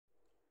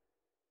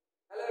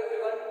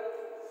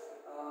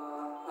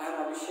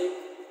Abhishek,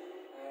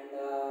 and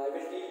I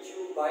will teach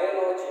you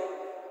biology,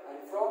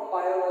 and from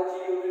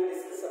biology you will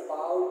discuss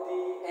about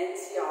the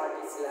NCERT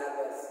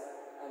syllabus,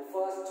 and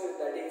first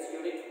that is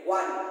unit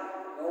 1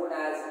 known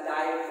as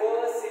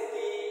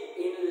diversity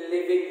in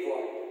living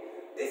world.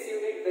 This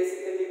unit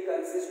basically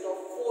consists of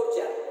 4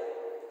 chapters.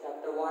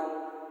 Chapter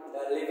 1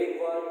 the living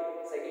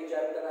world, second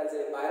chapter as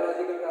a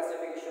biological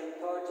classification,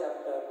 third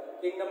chapter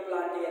kingdom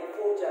plantae, and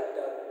fourth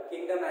chapter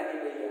kingdom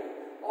animalia.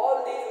 All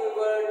these we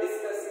will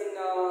discuss in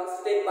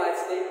step by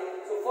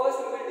step. So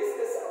first we will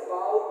discuss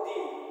about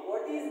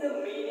what is the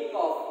meaning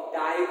of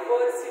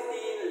diversity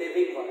in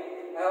living world.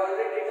 I have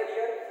already written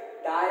here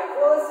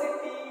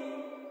diversity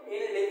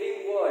in living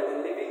world.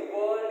 The living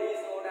world is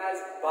known as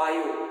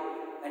bio,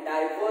 and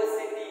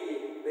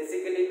diversity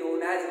basically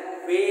known as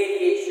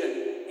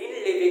variation in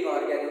living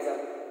organism.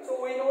 So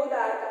we know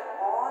that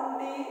on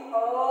the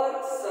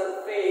earth's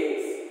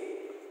surface,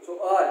 so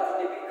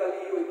earth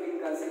typically we can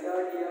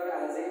consider here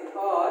as a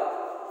earth.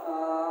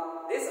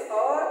 This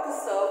earth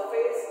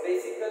surface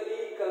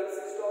basically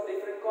consists of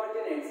different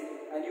continents,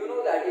 and you know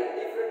that in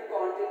different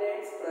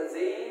continents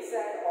presence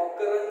and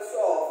occurrence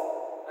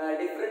of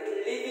different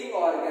living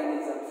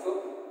organisms. So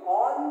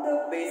on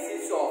the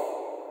basis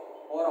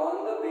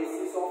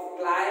of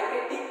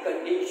climatic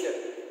condition,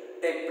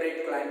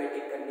 temperate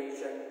climatic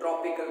condition,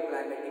 tropical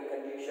climatic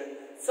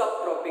condition,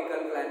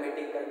 subtropical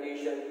climatic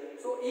condition.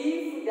 So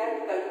if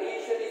that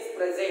condition is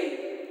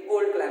present,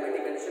 cold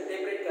climatic condition,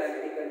 temperate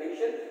climatic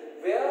condition,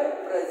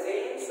 where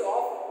presence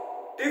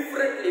of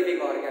different living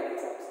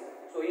organisms.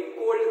 So in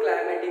cold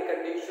climatic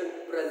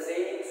condition,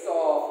 presence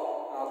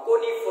of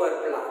conifer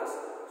plants,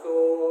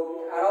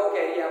 so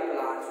araucaria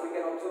plants. We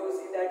can also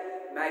see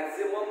that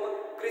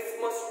maximum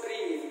Christmas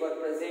trees were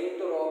present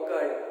or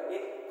occurred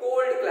in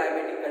cold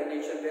climatic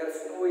condition where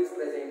snow is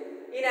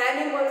present. In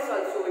animals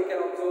also we can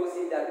also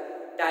see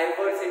that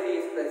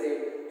diversity is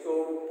present.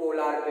 So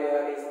polar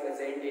bear is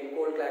present in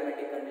cold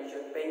climatic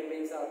condition,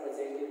 penguins are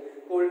present in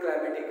cold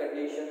climatic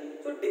condition.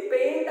 So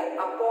depend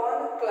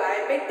upon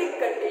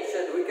climatic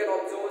condition we can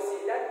also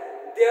see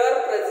that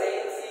their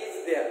presence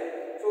is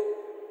there. So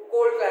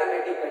cold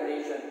climatic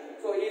condition.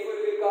 So if we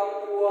will come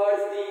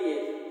towards the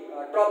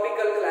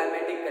tropical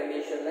climatic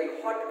condition, like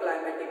hot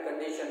climatic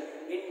condition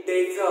in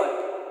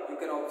desert, you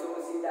can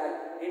also see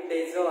that in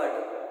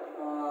desert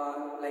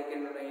like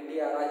in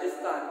India,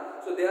 Rajasthan,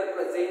 so their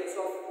presence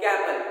of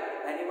camel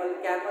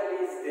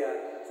is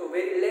there. So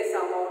very less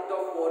amount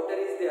of water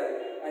is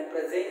there, and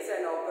presence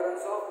and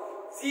occurrence of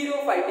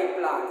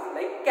xerophytic plants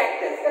like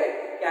cactus,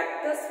 correct?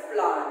 Cactus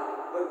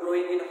plant were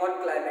growing in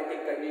hot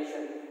climatic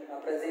condition.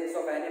 Presence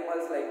of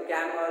animals like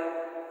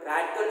camel,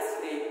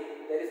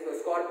 rattlesnake, there is the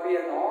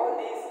scorpion. All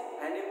these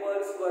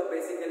animals were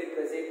basically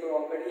present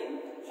or occurred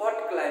in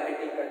hot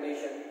climatic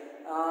condition.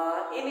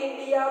 In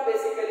India,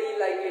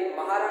 basically like in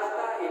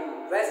Maharashtra,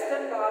 in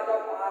western part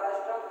of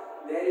Maharashtra,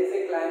 there is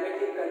a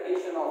climatic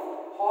condition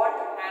of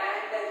hot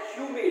and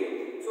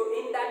humid. So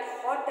in that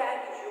hot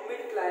and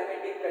humid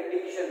climatic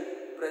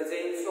condition,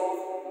 presence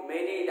of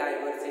many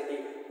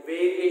diversity,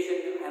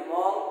 variation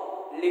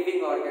among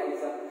living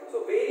organism.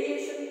 So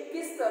variation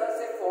किस तरह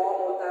से form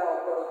होता है,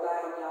 occur होता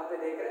है, हम यहाँ पे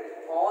देख रहे हैं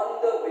on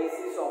the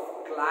basis of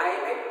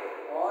climate,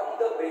 on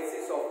the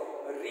basis of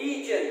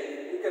region.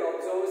 You can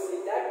also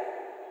see that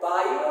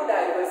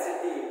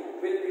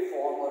biodiversity will be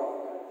formed or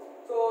occur.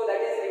 So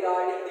that is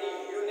regarding the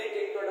unit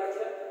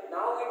introduction.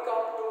 Now we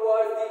come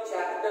towards the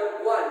chapter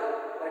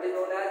 1, that is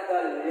known as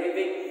the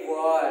living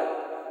world.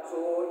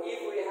 So if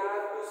we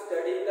have to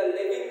study the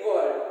living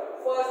world,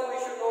 first we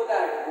should know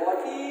that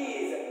what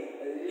is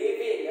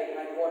living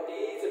and what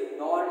is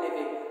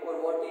non-living, or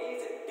what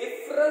is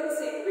difference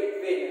in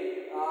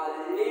between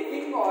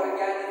living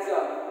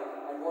organism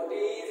and what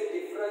is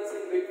difference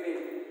in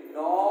between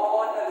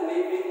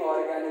non-living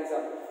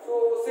organism.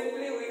 So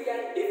simply we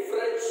can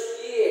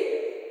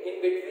differentiate in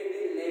between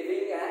the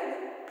living and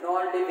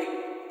non-living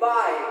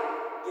by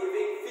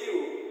giving few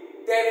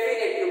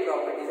definitive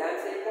properties. I am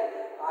saying that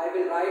I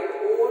will write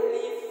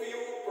only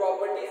few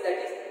properties, that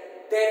is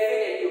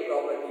definitive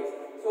properties.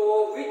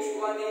 So which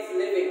one is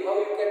living? How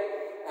you can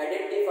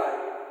identify?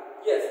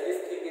 Yes,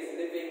 this thing is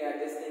living and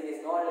this thing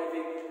is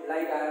non-living.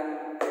 Like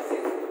this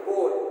is the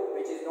board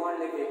which is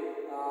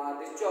non-living.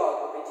 This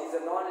chalk which is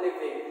a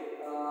non-living.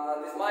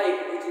 This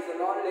mic which is a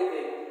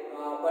non-living.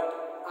 But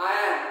I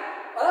am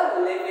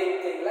a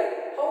living thing.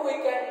 Like how we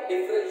can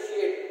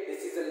differentiate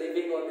this is a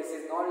living or this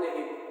is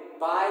non-living?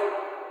 By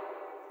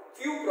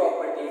few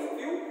properties,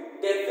 few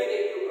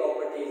definitive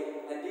properties,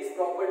 and these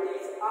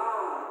properties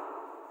are,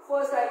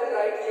 first I will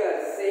write here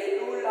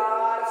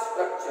cellular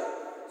structure.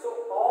 So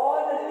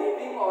all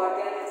living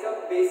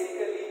organisms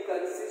basically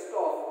consist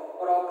of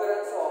or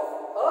occurrence of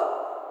a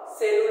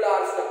cellular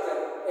structure.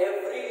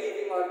 Every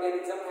living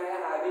organism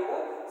having a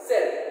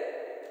cell.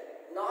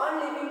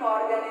 Non-living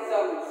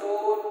organism,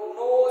 so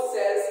no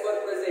cells were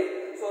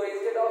present. So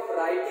instead of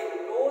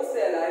writing no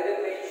cell, I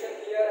will mention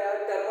here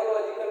a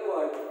terminological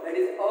word, that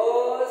is a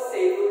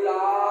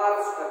cellular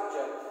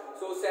structure.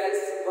 So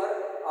cells were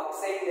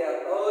absent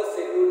there. A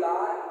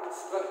cellular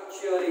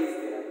structure is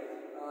there.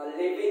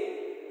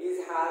 Living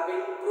is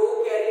having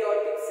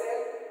prokaryotic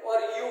cell or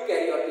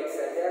eukaryotic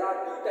cell. There are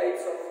two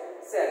types of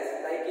cells.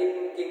 Like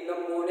in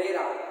kingdom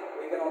Monera,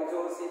 we can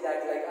also see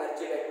that like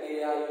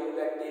Archaebacteria,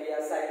 Eubacteria,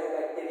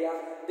 Cyanobacteria,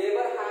 they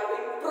were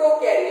having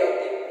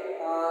prokaryotic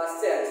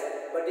cells.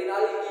 But in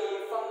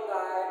algae,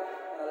 fungi,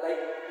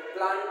 like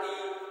plantae,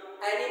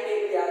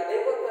 Animalia, they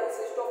will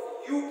consist of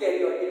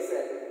eukaryotic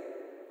cells.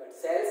 But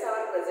cells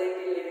are present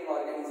in living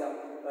organism,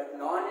 but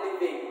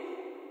non-living.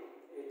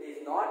 It is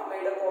not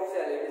made up of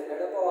cell. It is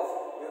made up of,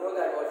 you know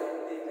that what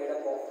it is made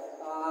up of.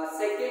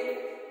 Second,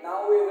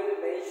 now we will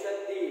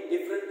mention the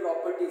different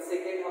properties.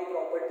 Second, हम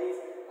properties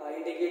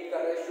indicate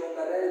कर रहे, show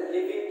कर रहे,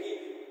 living की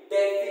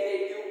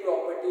definitive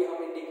property हम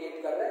indicate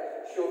कर रहे,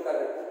 show कर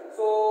रहे.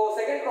 So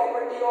second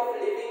property of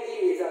living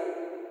is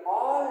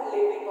all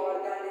living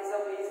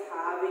organism is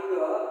having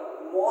a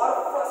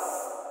morphous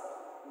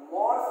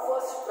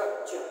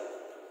structure.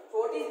 So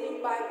what is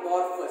meant by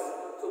morphous?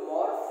 So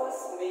morphous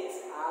means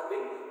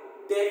having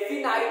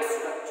definite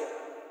structure.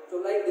 So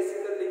like this is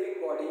the living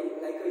body,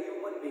 like a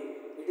human being.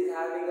 It is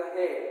having a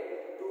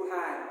head, two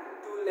hands,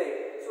 two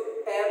legs. So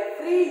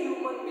every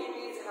human being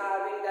is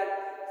having that.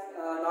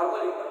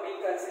 Normal human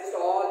being consists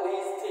of all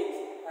these things,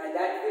 and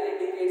that will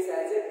indicate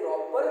as a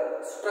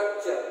proper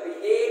structure.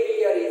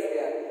 Behavior is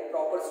there,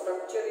 proper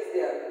structure is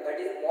there. That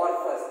is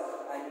morphous.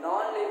 And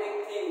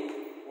non-living things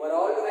were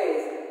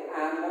always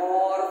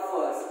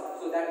amorphous.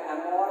 So that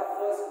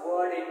amorphous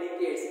word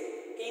indicates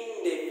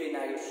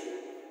indefinite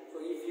shape. So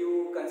if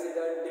you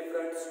consider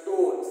different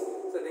stones,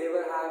 so they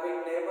were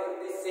having never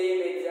the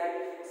same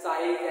exact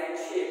size and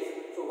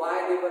shape. So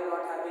why they were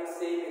not having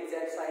same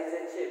exact size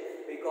and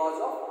shape? Because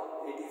of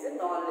it is a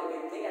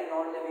non-living thing, and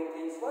non-living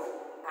things were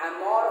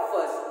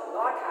amorphous,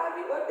 not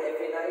having a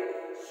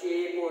definite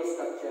shape or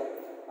structure.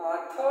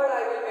 Third,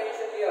 I will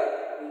mention here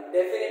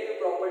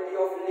definitive property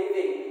of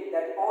living,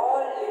 that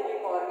all living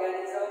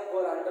organisms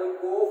will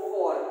undergo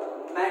for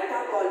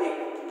metabolic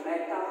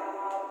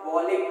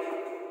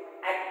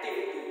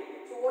activity.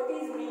 So what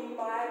is mean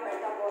by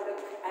metabolic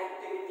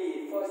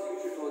activity? First you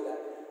should know that.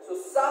 So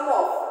sum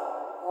of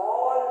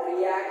all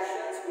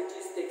reactions which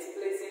takes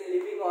place in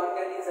living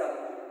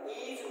organism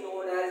is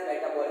known as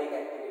metabolic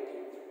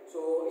activity.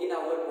 So in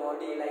our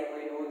body, like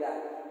we know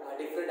that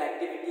different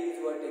activities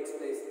what takes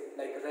place,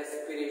 like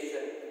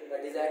respiration,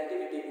 that is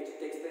activity which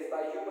takes place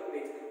by human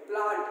beings.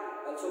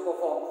 Plant also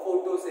perform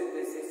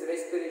photosynthesis,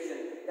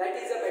 respiration, that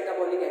is a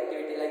metabolic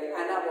activity, like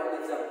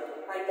anabolism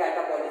and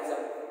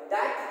catabolism,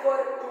 that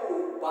were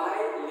done by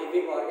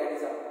living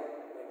organism.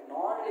 But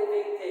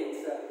non-living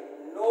things,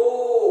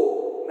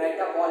 no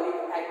metabolic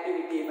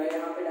activity. मैं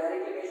यहाँ पे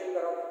directly mention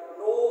कर रहा हूँ,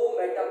 no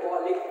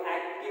metabolic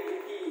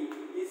activity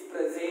is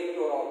present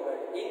or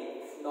occurred in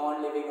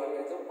non-living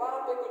organism. वहाँ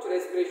पे कुछ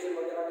respiration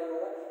वगैरह नहीं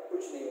होगा,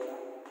 कुछ नहीं होगा.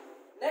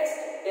 Next,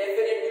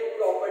 definitive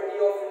property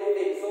of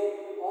living. So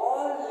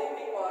all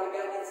living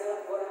organisms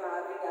were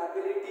having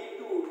ability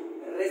to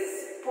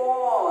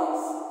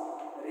response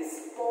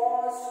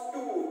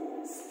to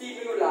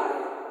stimuli.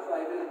 So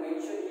I will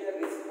mention here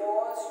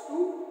response to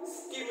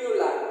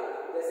stimuli.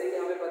 जैसे कि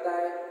हमें पता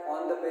है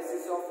on the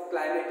basis of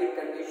climatic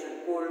condition,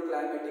 cold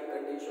climatic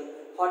condition,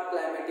 hot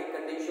climatic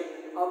condition,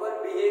 our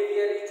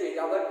behavior is changed,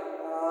 our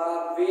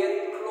wear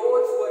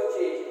clothes were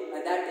changed,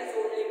 and that is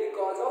only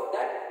because of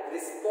that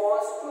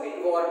response to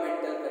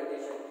environmental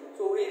condition.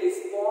 So we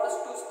respond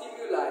to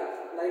stimuli,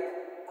 like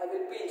I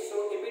will pinch,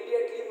 so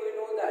immediately we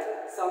know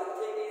that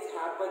something is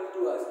happened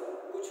to us.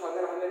 कुछ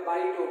अगर हमें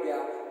bite हो गया,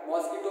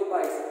 mosquito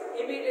bites,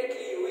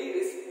 immediately we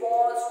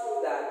respond to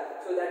that.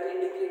 So that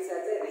indicates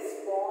as a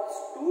response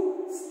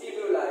to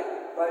stimuli.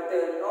 But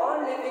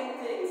non-living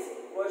things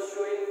were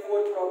showing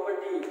fourth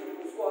property,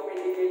 उसको हम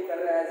indicate कर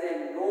रहे हैं as a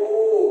no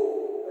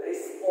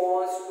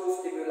response to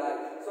stimuli.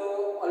 So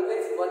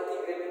always one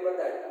thing remember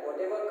that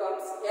whatever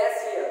comes yes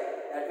here,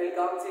 that will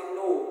comes in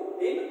no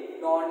in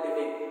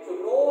non-living. So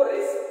no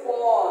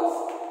response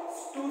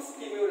to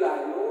stimuli,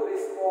 no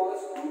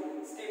response to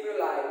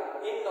stimuli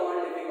in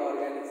non-living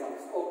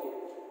organisms. Okay.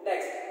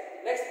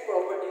 Next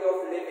property of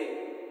living.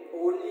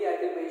 Only I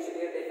will mention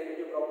here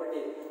definitive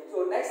property.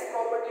 So next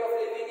property of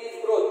living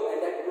is growth, and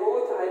that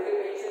growth I will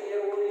mention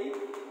here only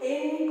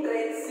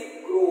intrinsic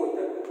growth.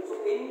 So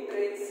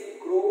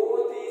intrinsic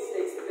growth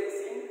takes place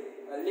in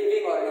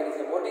living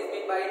organism. What is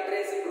meant by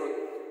intrinsic growth?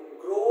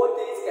 Growth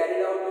is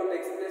carried out or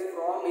takes place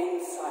from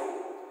inside.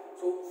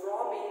 So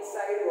from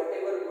inside,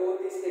 whatever growth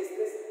takes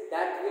place,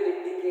 that will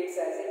indicate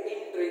as an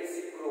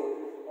intrinsic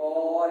growth.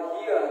 Or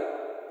here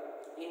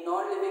in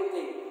non-living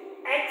thing,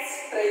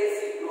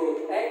 extrinsic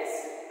growth.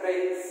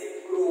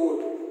 Extrinsic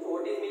growth. So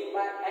what is mean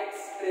by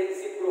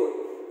extrinsic growth?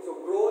 So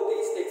growth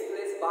takes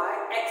place by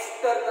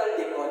external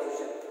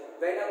deposition.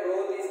 When a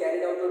growth is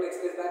carried out or takes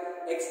place by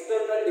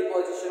external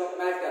deposition of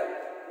matter.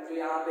 तो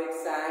यहाँ पे एक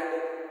sand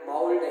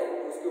mold है,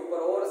 उसके ऊपर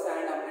और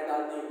sand हमने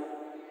डाल दी.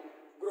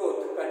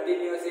 Growth,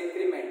 continuous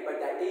increment, but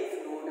that is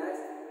known as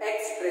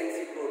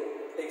extrinsic growth.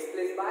 Takes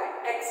place by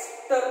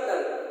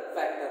external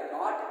factor,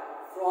 not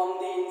from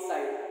the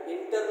inside.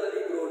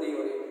 Internally grow नहीं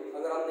हो रही.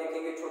 अगर हम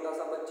देखेंगे छोटा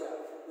सा बच्चा,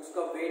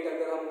 उसका weight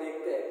अगर हम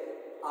देखते हैं,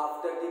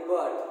 after the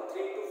birth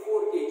 3 to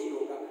 4 kg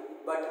होगा,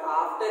 but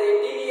after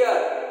 18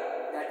 years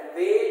that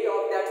weight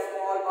of that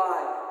small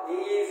boy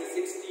is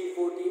 60,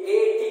 40,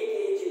 80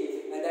 kg,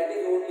 and that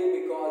is only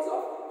because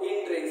of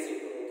intrinsic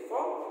growth.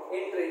 From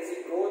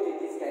intrinsic growth it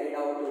is carried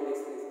out to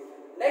this place.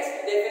 Next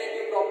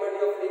definitive property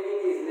of living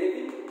is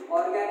living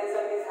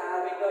organism is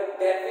having a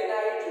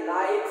definite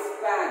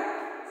lifespan.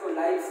 So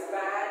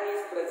lifespan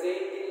is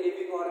present in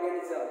living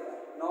organism.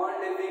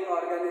 Non-living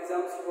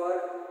organisms were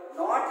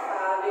not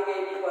having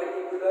any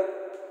particular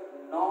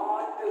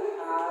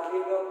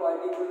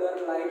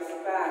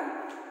lifespan.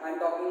 I am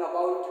talking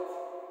about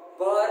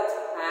birth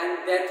and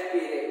death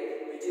period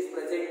which is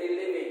present in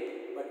living,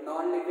 but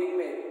non-living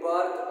में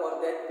birth or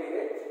death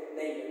period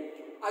नहीं है.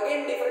 Again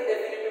different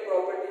definitive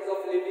properties of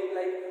living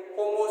like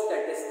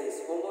homostasis.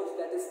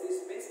 Homostasis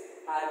means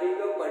having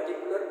a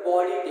particular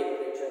body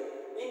temperature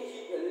in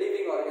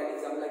living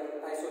organism like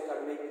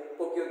isothermic,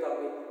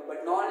 poikiothermic, but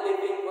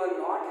non-living were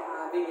not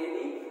having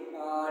any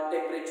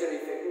temperature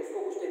effect. उसको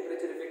कुछ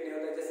temperature effect नहीं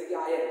होता, जैसे कि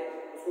iron,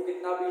 उसको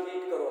कितना भी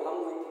heat करो हम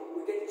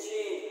we can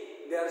change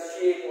their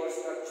shape or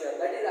structure,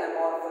 that is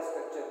amorphous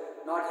structure,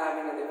 not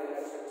having a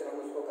definite structure. हम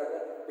उसको कर रहे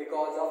हैं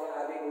because of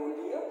having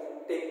only a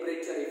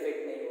temperature effect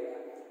नहीं हो रहा.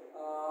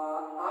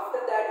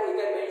 After that we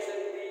can mention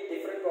the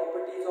different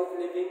properties of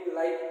living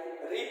like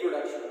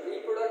reproduction.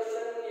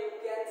 Reproduction you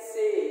can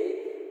say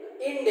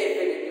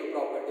indefinitive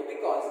property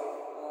because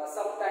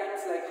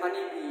sometimes like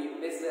honeybee,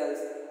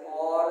 measles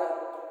or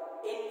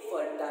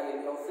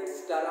infertile or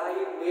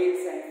sterile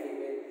males and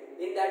female,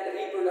 in that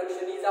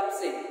reproduction is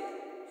absent.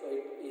 So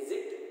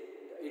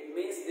it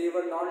means they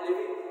were not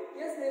living.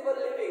 Yes, they were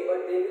living,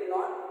 but they will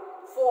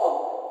not form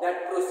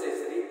that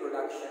process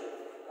reproduction.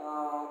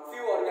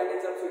 Few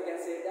organisms you can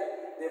say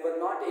that they were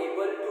not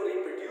able to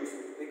reproduce,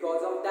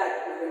 because of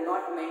that we will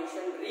not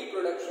mention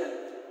reproduction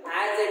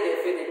as a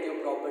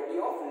definitive property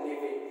of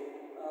living.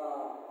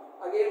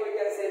 Again we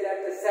can say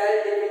that the cell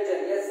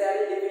division. Yes, cell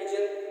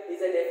division is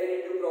a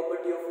definitive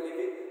property of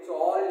living. So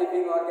all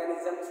living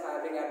organisms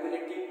having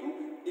ability to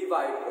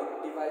divide.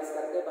 Divide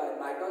करते by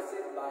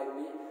mitosis, by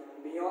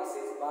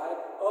meiosis, by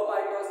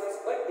amitosis,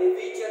 but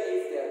division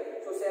is there.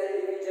 So cell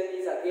division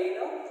is again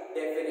a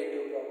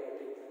definitive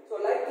property. So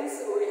like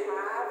this we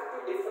have to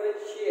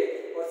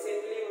differentiate, or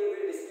simply we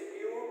will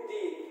distribute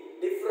the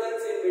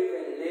difference in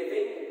between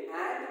living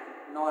and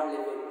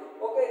non-living.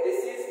 Okay,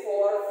 this is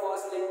for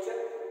first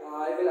lecture.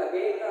 I will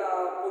again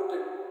put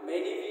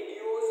many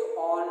videos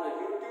on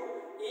YouTube.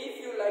 If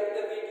you like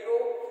the video,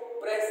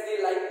 press the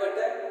like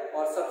button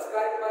or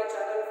subscribe my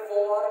channel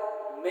for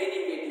many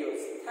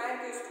videos.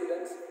 Thank you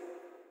students.